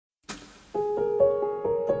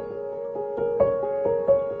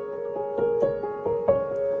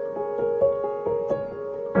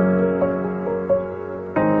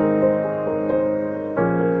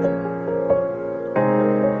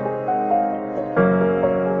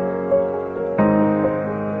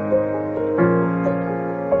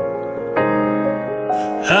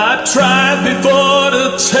I've tried before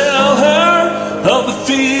to tell her of the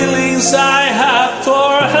feelings I have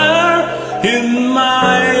for her in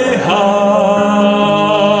my heart.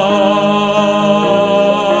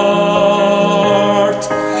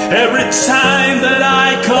 Every time that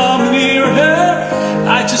I come near her,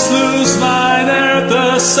 I just lose my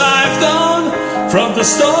nervous I've done from the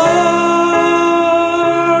start.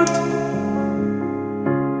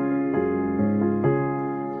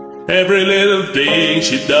 Every little thing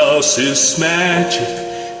she does is magic.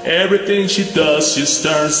 Everything she does just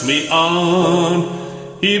turns me on.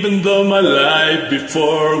 Even though my life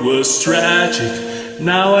before was tragic,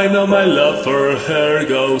 now I know my love for her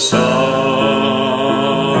goes on.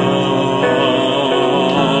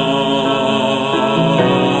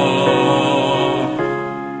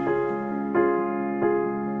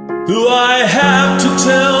 Do I have to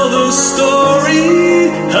tell the story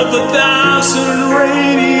of 1,000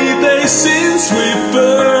 rainy days since we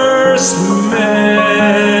first met?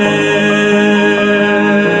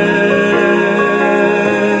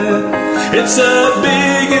 It's a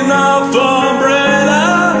big enough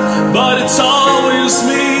umbrella, but it's always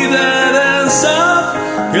me that ends up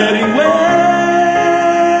getting wet.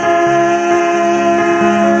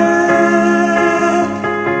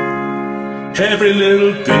 Every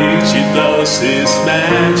little thing she does is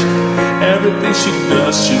magic. Everything she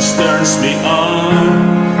does just turns me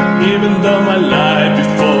on. Even though my life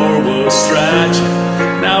before was tragic,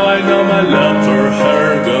 now I know my love for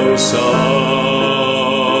her goes on.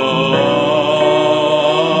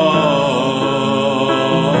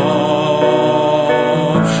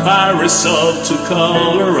 I resolve to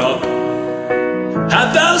call her up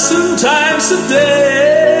 1,000 times a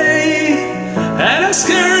day and ask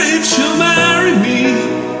her if she'll marry me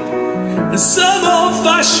in some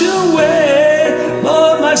old-fashioned way.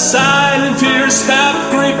 But my silent fears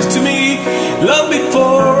have gripped me long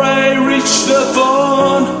before I reach the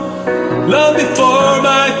phone, long before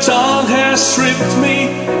my tongue has stripped me.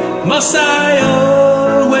 Must I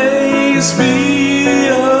always be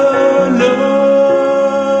alone?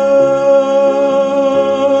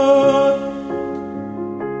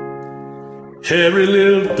 Every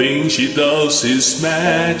little thing she does is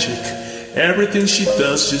magic. Everything she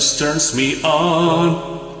does just turns me on.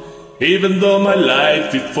 Even though my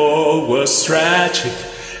life before was tragic,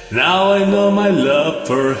 now I know my love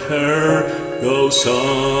for her goes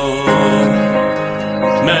on.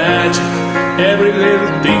 Magic, every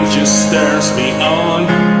little thing just turns me on.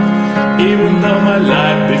 Even though my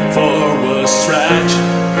life before was tragic,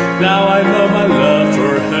 now I know my love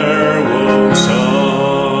for her goes on.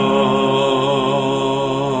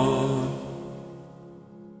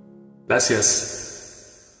 Gracias.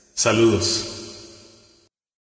 Saludos.